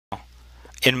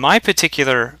in my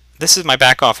particular, this is my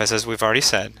back office, as we've already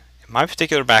said. In my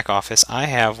particular back office, I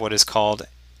have what is called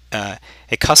a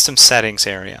custom settings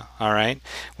area, all right,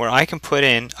 where I can put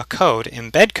in a code,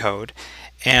 embed code,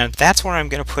 and that's where I'm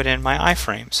going to put in my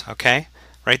iframes, okay,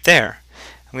 right there.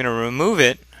 I'm going to remove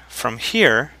it from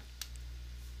here,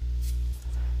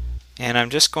 and I'm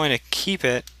just going to keep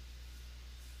it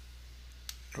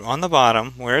on the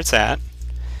bottom where it's at.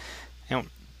 And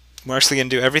we're actually going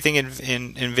to do everything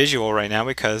in visual right now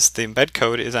because the embed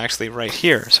code is actually right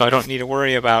here, so I don't need to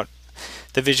worry about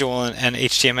the visual and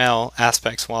HTML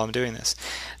aspects while I'm doing this.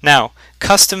 Now,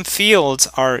 custom fields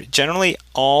are generally,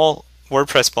 all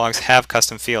WordPress blogs have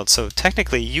custom fields, so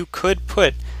technically you could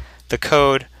put the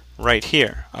code right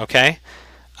here, okay?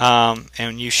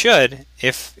 And you should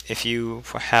if you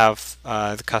have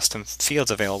the custom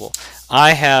fields available.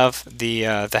 I have the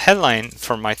headline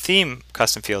for my theme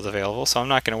custom fields available, so I'm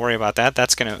not going to worry about that.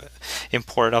 That's going to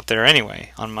import up there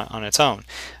anyway on its own.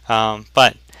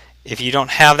 But if you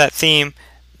don't have that theme,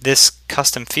 this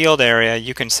custom field area,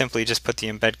 you can simply just put the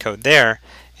embed code there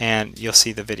and you'll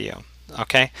see the video.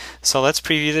 Okay, so let's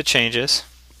preview the changes.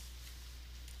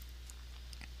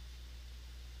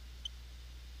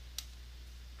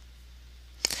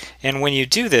 And when you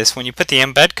do this, when you put the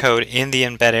embed code in the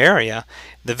embed area,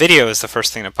 the video is the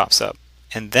first thing that pops up,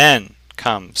 and then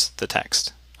comes the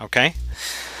text. Okay,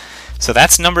 so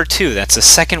that's number 2. That's the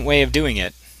second way of doing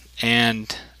it.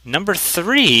 And number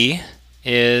 3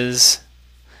 is,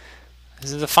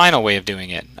 this is the final way of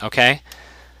doing it. Okay,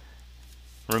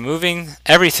 removing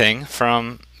everything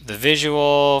from the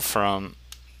visual, from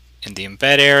in the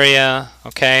embed area.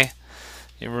 Okay,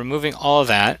 you're removing all of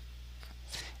that,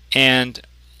 and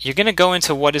you're going to go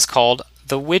into what is called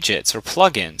the widgets or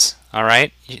plugins. All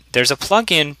right, there's a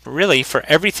plugin really for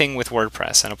everything with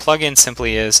WordPress, and a plugin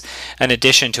simply is an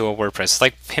addition to a WordPress. It's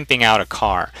like pimping out a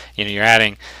car. You know, you're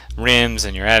adding rims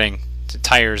and you're adding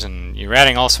tires and you're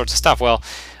adding all sorts of stuff. Well,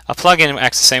 a plugin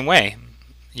acts the same way.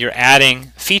 You're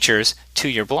adding features to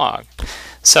your blog.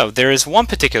 So there is one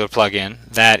particular plugin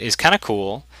that is kind of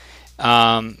cool.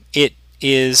 It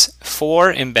is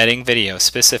for embedding video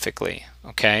specifically.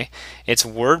 Okay, it's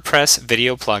WordPress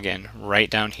video plugin right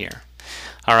down here.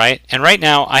 All right, and right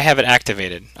now I have it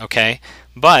activated. Okay,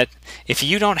 but if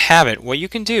you don't have it, what you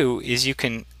can do is you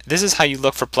can, this is how you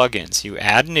look for plugins. You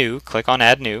add new, click on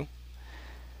add new,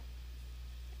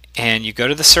 and you go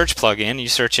to the search plugin, you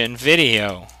search in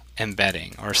video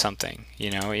embedding or something. You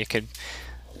know, you could,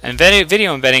 and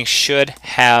video embedding should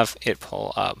have it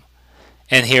pull up.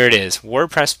 And here it is,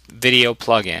 WordPress video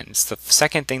plugin. It's the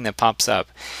second thing that pops up.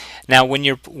 Now, when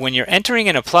you're entering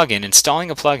in a plugin,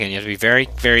 installing a plugin, you have to be very,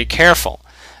 very careful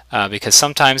because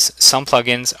sometimes some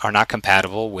plugins are not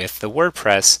compatible with the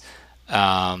WordPress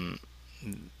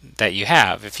that you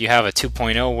have. If you have a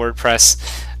 2.0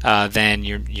 WordPress, then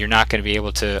you're not going to be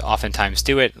able to oftentimes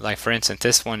do it. Like for instance,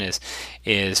 this one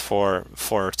is for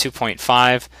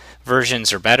 2.5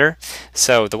 versions or better.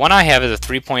 So the one I have is a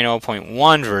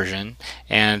 3.0.1 version,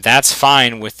 and that's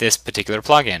fine with this particular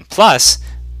plugin. Plus,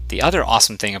 the other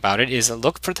awesome thing about it is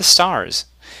look for the stars.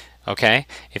 Okay,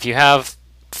 if you have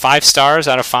 5 stars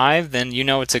out of 5, then you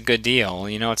know it's a good deal.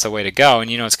 You know it's the way to go, and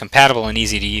you know it's compatible and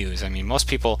easy to use. I mean, most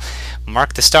people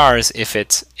mark the stars if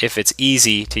it's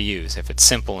easy to use, if it's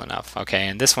simple enough. Okay,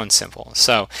 and this one's simple.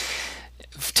 So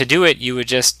to do it, you would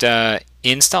just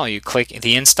install. You click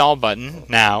the install button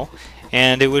now,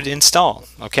 and it would install.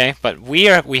 Okay, but we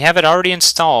have it already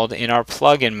installed in our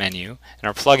plugin menu, in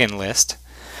our plugin list.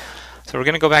 So we're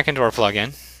going to go back into our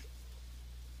plugin,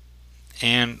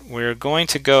 and we're going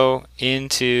to go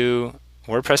into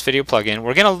WordPress Video Plugin.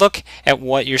 We're going to look at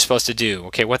what you're supposed to do,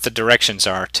 okay, what the directions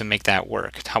are to make that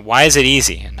work. Why is it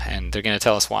easy? And they're going to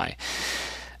tell us why.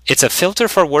 It's a filter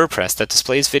for WordPress that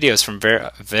displays videos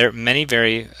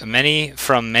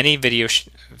from many video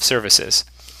services.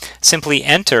 Simply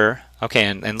enter, okay,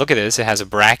 and look at this. It has a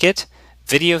bracket,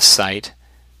 video site,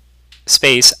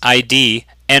 space, ID,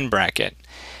 end bracket.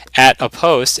 At a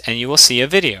post, and you will see a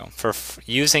video for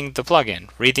using the plugin.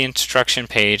 Read the instruction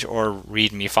page or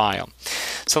README file.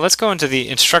 So let's go into the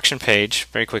instruction page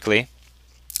very quickly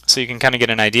so you can kind of get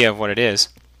an idea of what it is.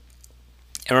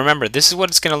 And remember, this is what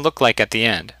it's going to look like at the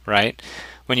end, right?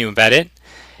 When you embed it.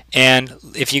 And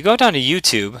if you go down to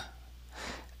YouTube,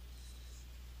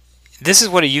 this is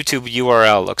what a YouTube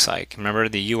URL looks like. Remember,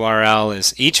 the URL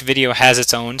is, each video has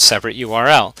its own separate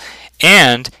URL.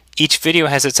 And each video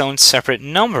has its own separate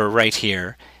number right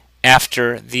here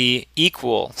after the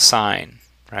equal sign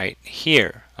right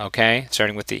here, okay?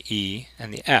 Starting with the E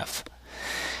and the F.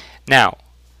 Now,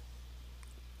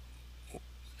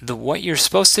 what you're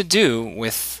supposed to do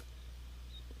with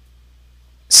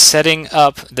setting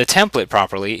up the template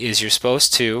properly is you're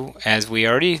supposed to, as we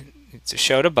already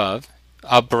showed above,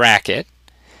 a bracket,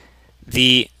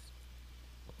 the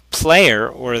player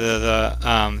or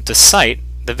the site,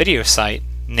 the video site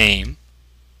name,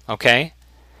 okay,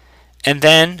 and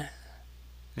then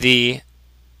the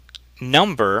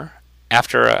number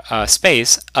after a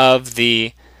space of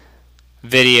the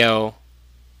video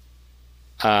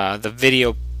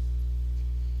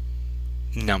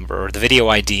number, or the video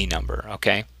ID number,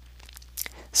 okay?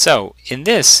 So in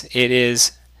this,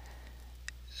 this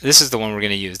is the one we're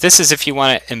going to use. This is if you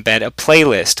want to embed a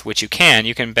playlist, which you can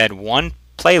embed one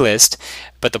playlist,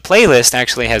 but the playlist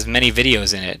actually has many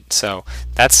videos in it, so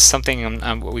that's something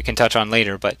we can touch on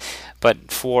later. But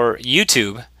for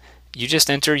YouTube, you just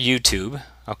enter YouTube,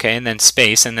 okay, and then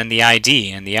space, and then the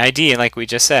ID, and the ID, like we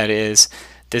just said, is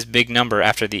this big number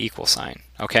after the equal sign,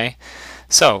 okay?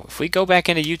 So if we go back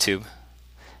into YouTube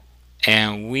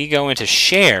and we go into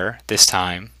share this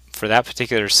time for that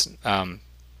particular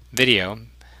video,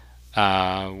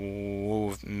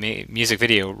 music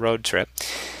video road trip,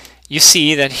 you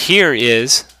see that here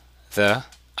is the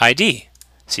ID.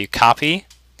 So you copy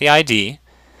the ID,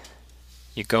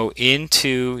 you go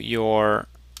into your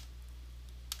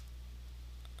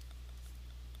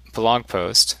blog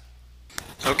post.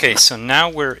 Okay, so now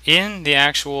we're in the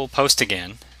actual post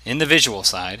again, in the visual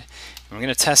side, and we're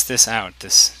going to test this out.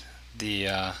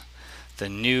 The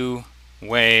new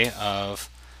way of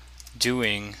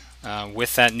doing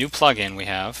with that new plugin we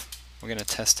have. We're going to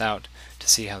test out to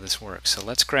see how this works. So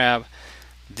let's grab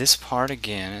this part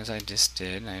again, as I just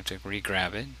did. I have to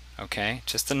re-grab it. Okay,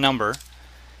 just the number.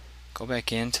 Go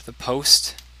back into the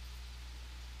post.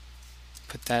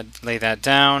 Lay that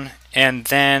down, and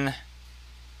then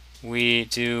we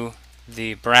do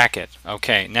the bracket.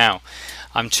 Okay, now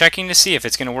I'm checking to see if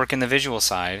it's going to work in the visual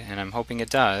side, and I'm hoping it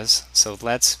does. So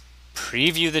let's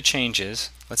preview the changes.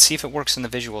 Let's see if it works in the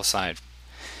visual side,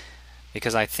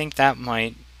 because I think that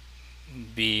might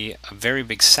be a very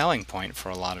big selling point for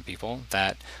a lot of people,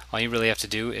 that all you really have to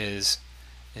do is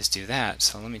do that.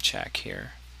 So let me check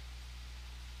here.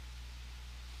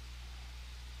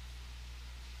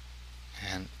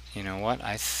 And you know what?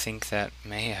 I think that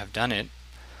may have done it.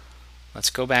 Let's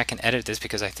go back and edit this,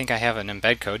 because I think I have an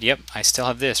embed code. Yep, I still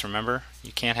have this. Remember,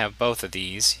 you can't have both of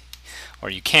these, or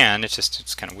you can.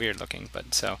 It's kind of weird looking.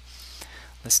 But so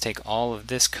let's take all of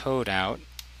this code out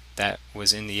that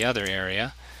was in the other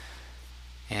area.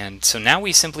 And so now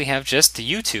we simply have just the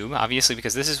YouTube, obviously,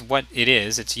 because this is what it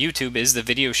is. It's YouTube is the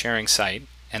video sharing site,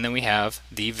 and then we have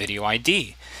the video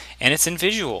ID. And it's in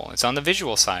visual. It's on the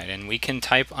visual side, and we can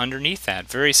type underneath that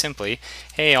very simply,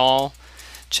 hey all,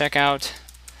 check out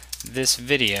this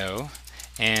video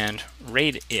and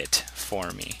rate it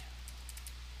for me.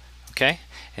 Okay?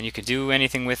 And you could do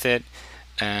anything with it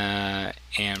and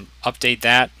update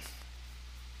that.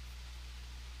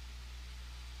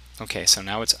 Okay, so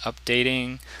now it's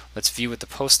updating. Let's view what the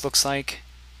post looks like.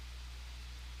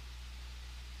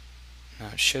 Now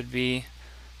it should be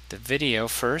the video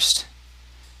first,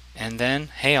 and then,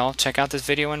 hey all, check out this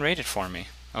video and rate it for me.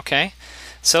 Okay?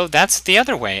 So that's the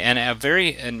other way,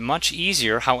 and much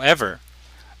easier. However,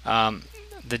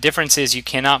 the difference is you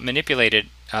cannot manipulate it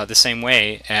the same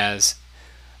way as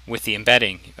with the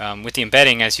embedding. With the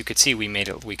embedding, as you could see, we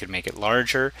could make it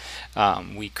larger.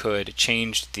 We could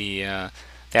change the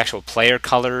actual player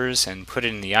colors and put it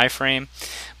in the iframe.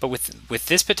 But with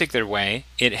this particular way,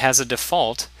 it has a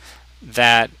default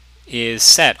that is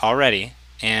set already,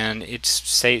 and it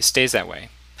stays that way.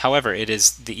 However, it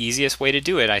is the easiest way to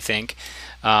do it, I think,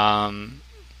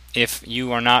 if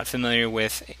you are not familiar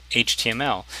with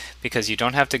HTML, because you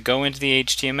don't have to go into the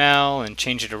HTML and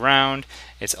change it around.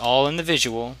 It's all in the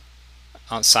visual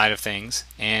side of things,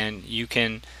 and you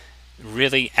can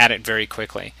really add it very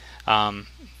quickly.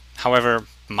 However,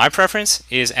 my preference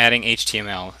is adding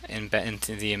HTML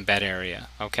into the embed area.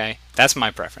 Okay, that's my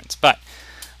preference, but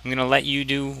I'm going to let you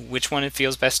do which one it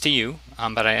feels best to you.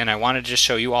 I wanted to just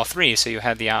show you all three, so you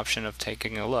had the option of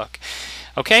taking a look.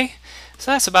 Okay, so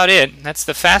that's about it. That's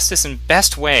the fastest and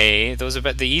best way. Those are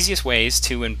the easiest ways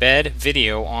to embed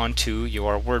video onto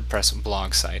your WordPress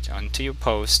blog site, onto your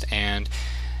post, and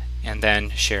then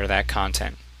share that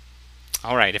content.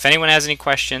 All right. If anyone has any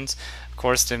questions, of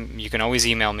course, then you can always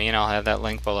email me, and I'll have that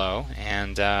link below.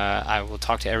 And I will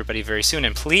talk to everybody very soon.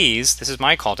 And please, this is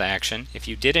my call to action. If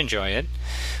you did enjoy it,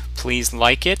 please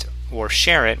like it or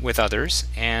share it with others,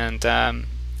 and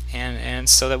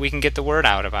so that we can get the word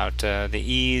out about the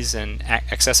ease and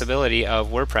accessibility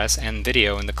of WordPress and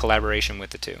video and the collaboration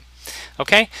with the two.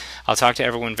 Okay, I'll talk to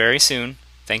everyone very soon.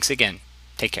 Thanks again.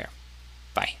 Take care.